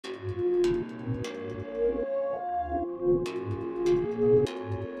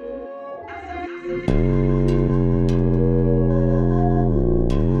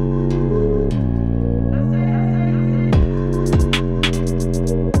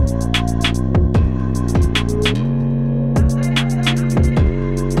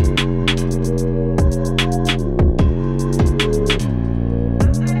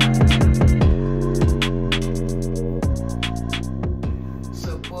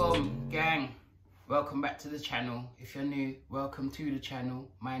boom, gang, welcome back to the channel. If you're new, welcome to the channel.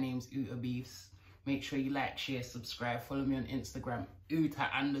 My name's JSB. Make sure you like, share, subscribe, follow me on Instagram,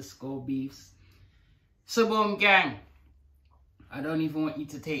 _beefs. So boom, gang, I don't even want you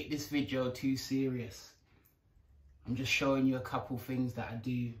to take this video too serious. I'm just showing you a couple things that I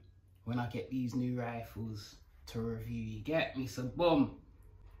do when I get these new rifles to review, you get me? So boom,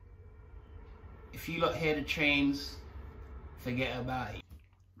 if you lot hear the trains, forget about it.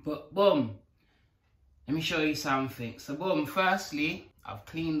 But boom, let me show you something. So boom, firstly, I've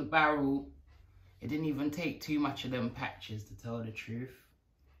cleaned the barrel. It didn't even take too much of them patches, to tell the truth.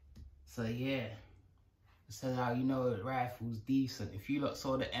 So yeah, this is how you know the rifle's decent. If you lot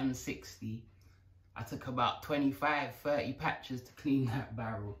saw the M60, I took about 25-30 patches to clean that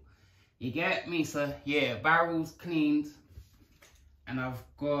barrel. You get me? So yeah, barrel's cleaned, and I've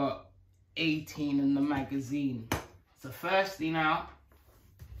got 18 in the magazine. So firstly now,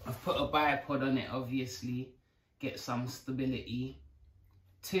 I've put a bipod on it, obviously, get some stability.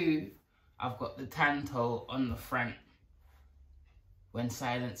 2, I've got the Tanto on the front when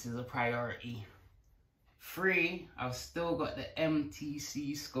silence is a priority. 3, I've still got the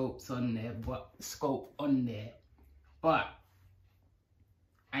MTC scopes on there, but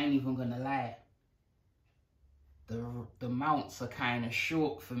I ain't even gonna lie, the mounts are kind of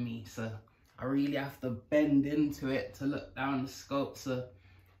short for me, so I really have to bend into it to look down the scope. So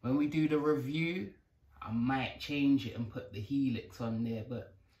when we do the review, I might change it and put the helix on there,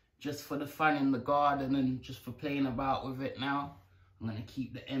 but just for the fun in the garden and just for playing about with it now, I'm gonna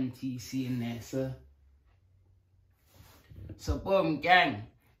keep the MTC in there. So boom, gang,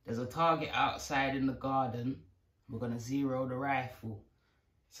 there's a target outside in the garden. We're gonna zero the rifle.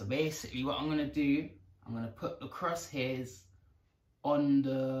 So basically what I'm gonna do, I'm gonna put the crosshairs on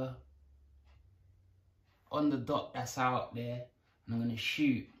the dot that's out there, and I'm gonna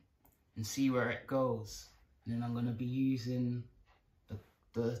shoot and see where it goes. And then I'm gonna be using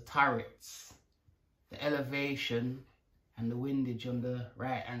the turrets, the elevation and the windage on the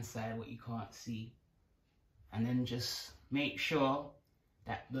right hand side, what you can't see, and then just make sure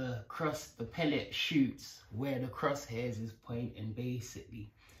that the pellet shoots where the crosshairs is pointing,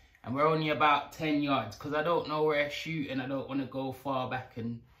 basically. And we're only about 10 yards because I don't know where I shoot, and I don't want to go far back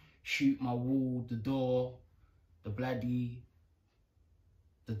and shoot my wall, the door, the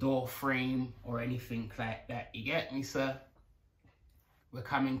door frame or anything like that, you get me? So we're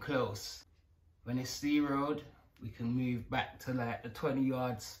coming close. When it's zeroed, we can move back to like the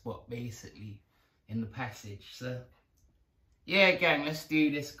 20-yard spot, basically, in the passage. So yeah, gang, let's do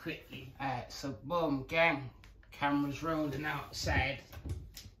this quickly. Alright, so boom, gang, camera's rolling outside.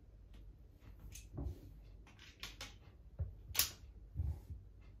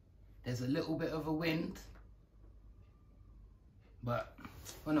 There's a little bit of a wind, but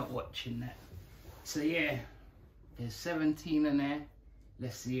we're not watching that. So yeah, there's 17 in there.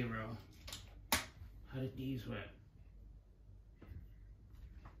 Let's zero. How did these work?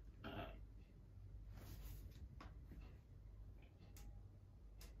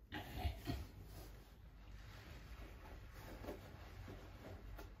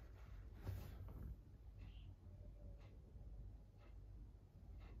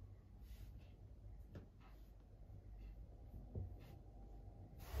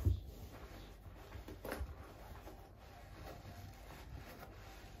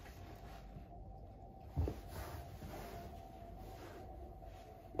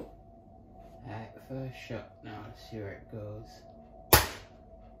 First shot now, let's see where it goes.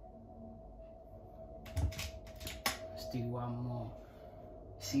 Let's do one more.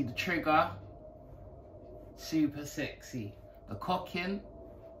 See the trigger? Super sexy. The cocking?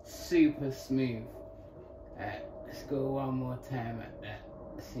 Super smooth. Alright, let's go one more time at that.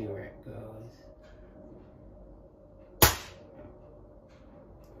 Let's see where it goes.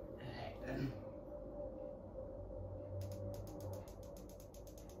 Alright then.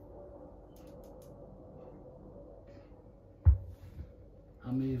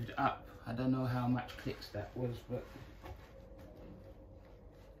 I moved up. I don't know how much clicks that was, but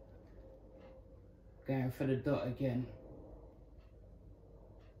going for the dot again.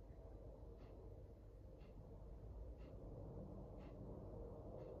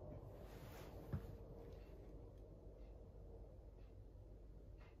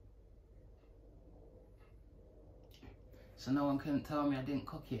 So no one couldn't tell me I didn't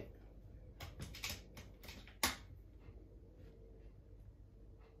cook it.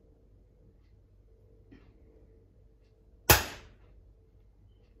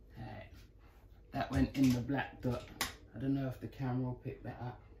 That went in the black dot. I don't know if the camera will pick that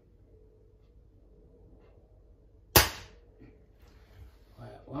up. Right,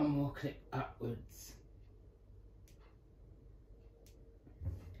 one more click upwards.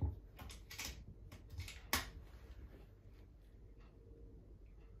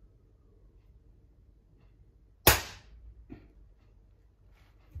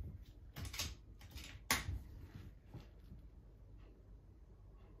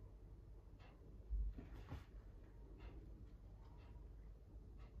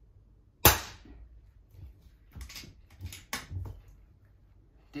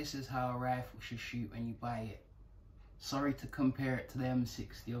 This is how a rifle should shoot when you buy it. Sorry to compare it to the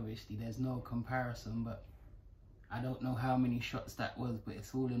M60, obviously there's no comparison, but I don't know how many shots that was, but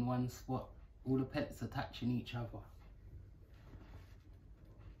it's all in one spot. All the pellets attaching each other.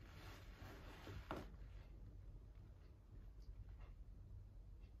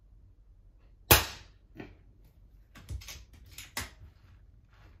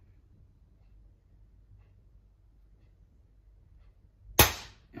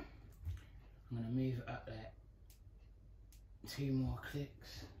 I'm gonna move it up like 2 more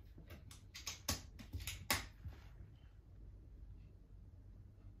clicks.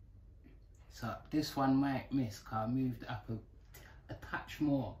 So this one might miss because I moved it up a touch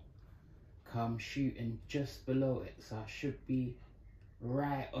more because I'm shooting just below it, so I should be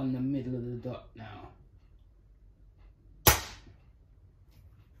right on the middle of the dot now.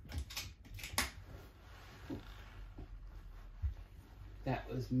 That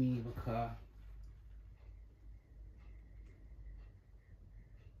was me because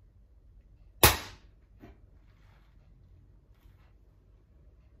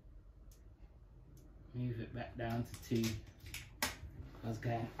move it back down to 2. I was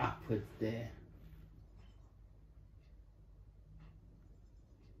going upwards there.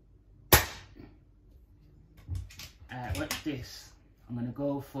 Alright, watch this. I'm gonna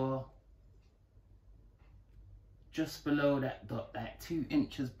go for just below that dot, like 2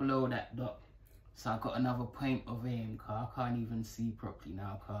 inches below that dot. So I got another point of aim, cause I can't even see properly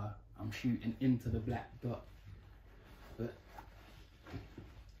now, cause I'm shooting into the black dot. But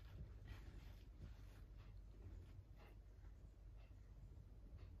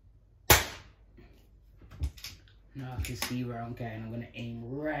now I can see where I'm going. I'm gonna aim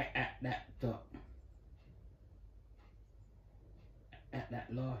right at that dot. At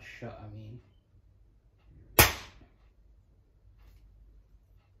that last shot, I mean.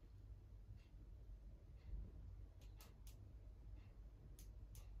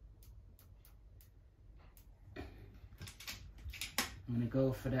 I'm gonna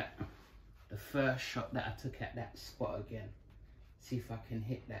go for that, the first shot that I took at that spot again. See if I can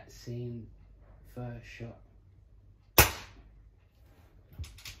hit that same first shot.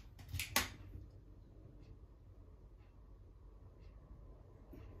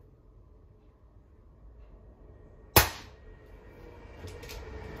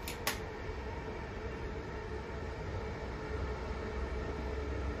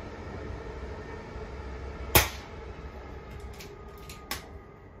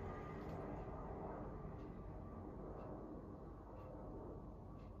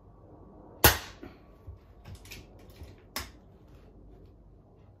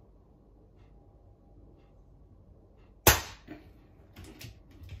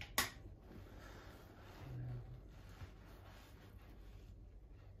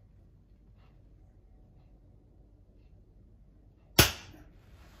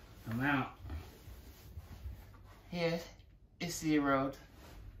 I'm out. Here, it's zeroed.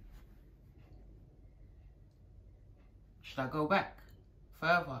 Should I go back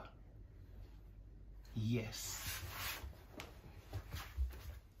further? Yes.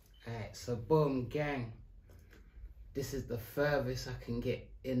 Alright, so boom, gang. This is the furthest I can get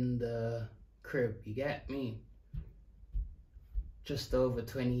in the crib, you get me? Just over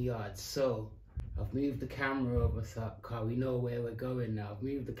 20 yards. So I've moved the camera over so cause we know where we're going now. I've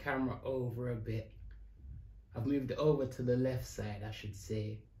moved the camera over a bit. I've moved it over to the left side, I should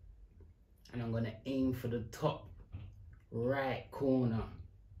say. And I'm gonna aim for the top right corner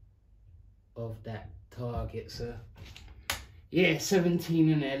of that target. So yeah, 17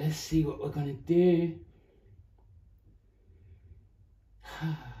 in there. Let's see what we're gonna do.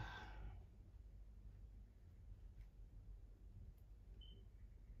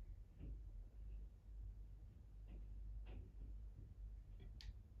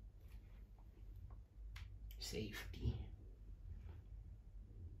 Safety.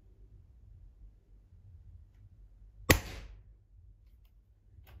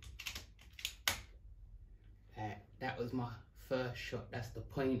 That was my first shot. That's the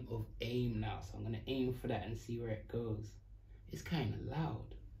point of aim now. So I'm gonna aim for that and see where it goes. It's kind of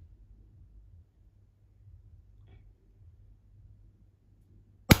loud.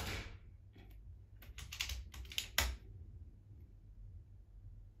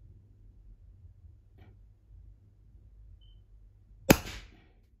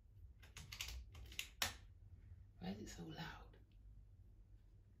 so loud?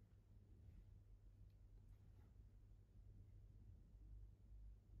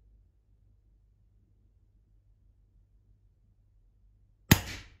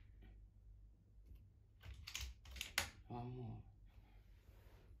 One more.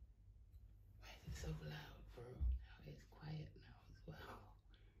 Why is it so loud, bro? Now it's quiet now as well.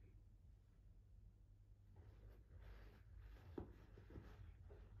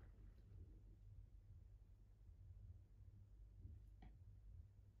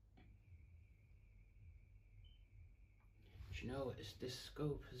 Do you know what? It's this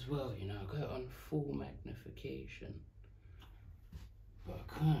scope as well, you know, I got it on full magnification. But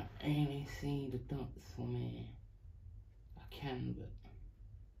I can't really see the dots for me. I can, but...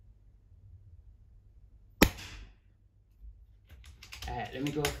 Alright, let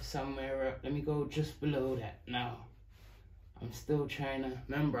me go for somewhere up. Let me go just below that now. I'm still trying to...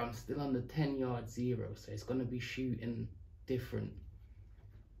 Remember, I'm still on the 10-yard zero, so it's going to be shooting different.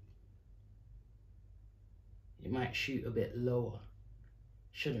 It might shoot a bit lower.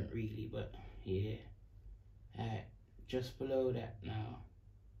 Shouldn't really, but yeah. Alright, just below that now.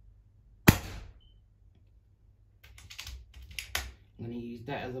 I'm going to use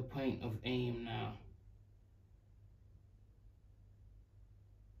that as a point of aim now.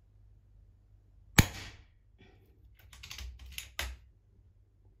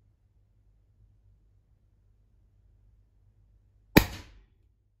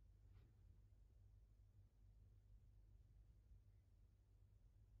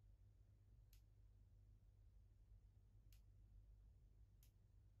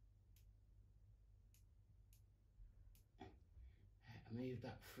 I moved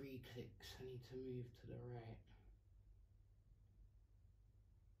that 3 clicks. I need to move to the right.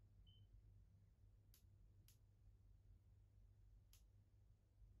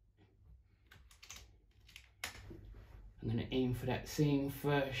 I'm going to aim for that same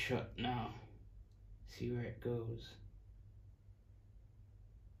first shot now. See where it goes.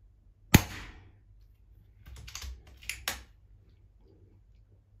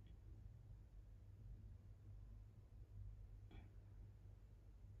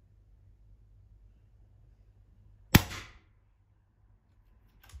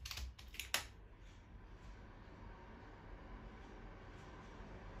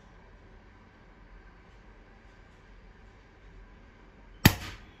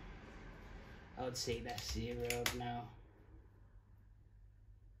 I would say that's zeroed now.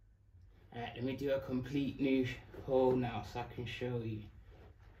 Alright, let me do a complete new hole now so I can show you.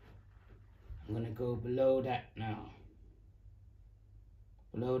 I'm going to go below that now.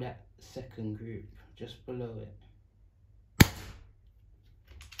 Below that second group, just below it.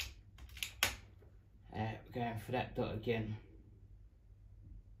 Alright, we're going for that dot again.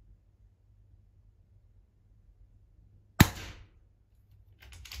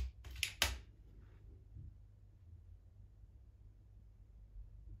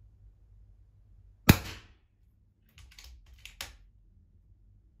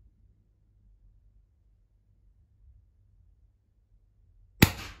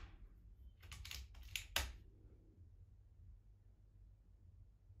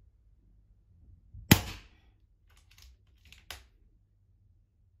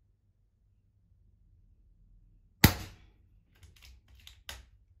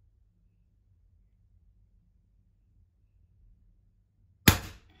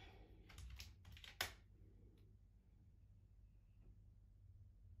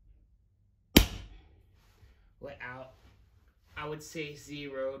 We're out. I would say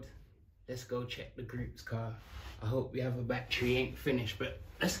zeroed. Let's go check the groups car. I hope we have a battery, ain't finished, but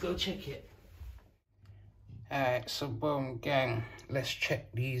let's go check it. Alright, so boom, gang, let's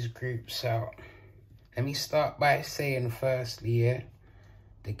check these groups out. Let me start by saying firstly, yeah,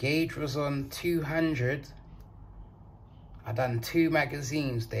 the gauge was on 200. I done 2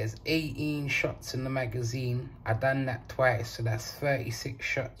 magazines. There's 18 shots in the magazine. I done that twice, so that's 36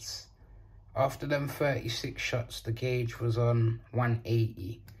 shots. After them 36 shots, the gauge was on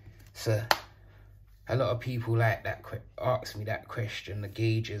 180. So a lot of people like that ask me that question, the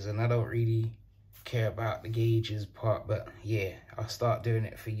gauges, and I don't really care about the gauges part, but yeah, I'll start doing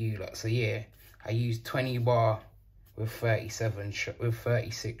it for you lot. So yeah, I used 20 bar with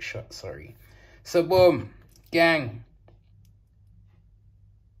 36 shots, sorry. So boom, gang,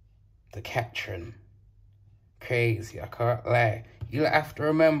 the Katran, crazy, I can't lie. You have to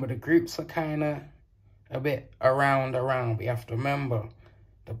remember the groups are kind of a bit around, but you have to remember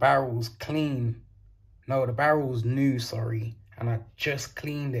the barrel's clean. No, the barrel's new, sorry. And I just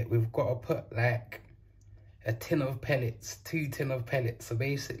cleaned it. We've got to put like a tin of pellets, 2 tin of pellets. So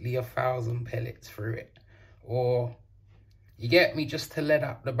basically 1,000 pellets through it. Or You get me? Just to let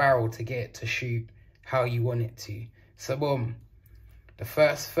up the barrel to get it to shoot how you want it to. So boom, the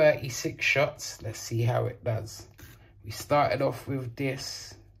first 36 shots, let's see how it does. We started off with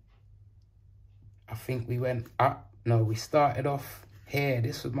this. I think we went up. No, we started off here.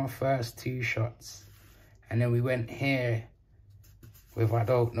 This was my first 2 shots. And then we went here with I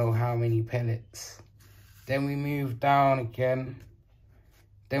don't know how many pellets. Then we moved down again.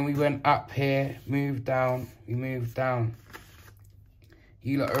 Then we went up here, moved down, we moved down.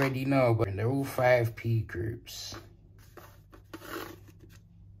 You lot already know, but they're all 5p groups.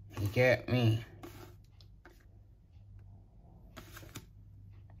 You get me?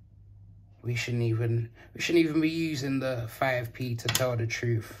 We shouldn't even be using the 5p to tell the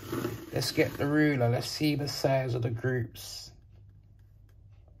truth. Let's get the ruler. Let's see the size of the groups.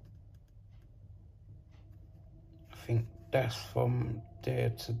 I think that's from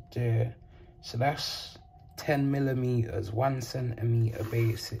there to there. So that's 10 millimeters, 1 centimeter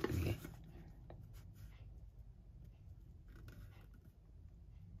basically.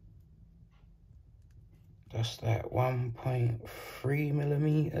 That's like 1.3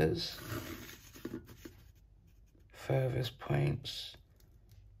 millimeters. Furthest points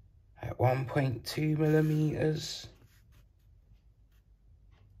at 1.2 millimeters.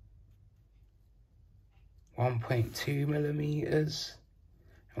 1.2 millimeters.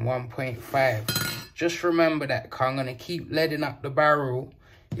 And 1.5. Just remember that, cause I'm gonna keep leading up the barrel.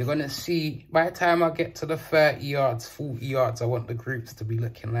 You're gonna see by the time I get to the 30 yards, 40 yards, I want the groups to be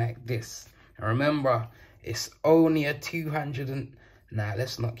looking like this. And remember, it's only a 200 and... Nah,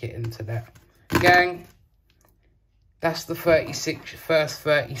 let's not get into that. Gang, that's the first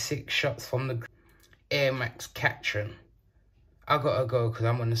 36 shots from the AirMaks KATRAN. I gotta go because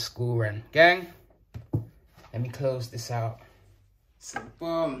I'm on the school run. Gang, let me close this out. So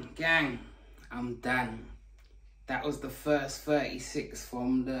boom, gang, I'm done. That was the first 36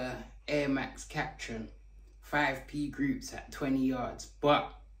 from the AirMaks KATRAN. 5p groups at 20 yards.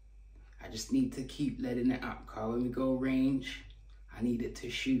 But I just need to keep letting it up, cause when we go range, I need it to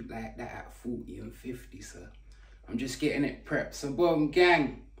shoot like that at 40 and 50. So I'm just getting it prepped. So boom,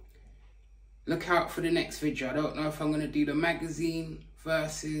 gang, look out for the next video. I don't know if I'm gonna do the magazine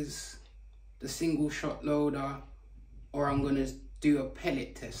versus the single shot loader, or I'm gonna do a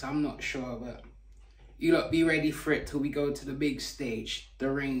pellet test. I'm not sure, but you lot be ready for it till we go to the big stage, the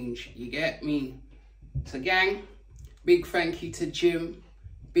range. You get me? So gang, big thank you to Jim.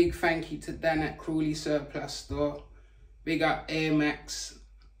 Big thank you to Dan at Crawley Surplus Store. Big up AirMaks.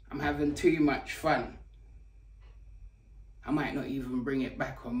 I'm having too much fun. I might not even bring it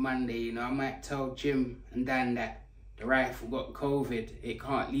back on Monday, you know. I might tell Jim and Dan that the rifle got COVID. It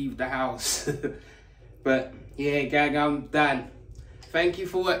can't leave the house. But yeah, gang, I'm done. Thank you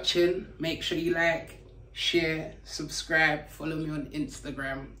for watching. Make sure you like, share, subscribe. Follow me on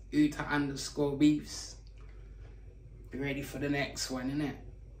Instagram, Uta_beefs. Be ready for the next one, innit?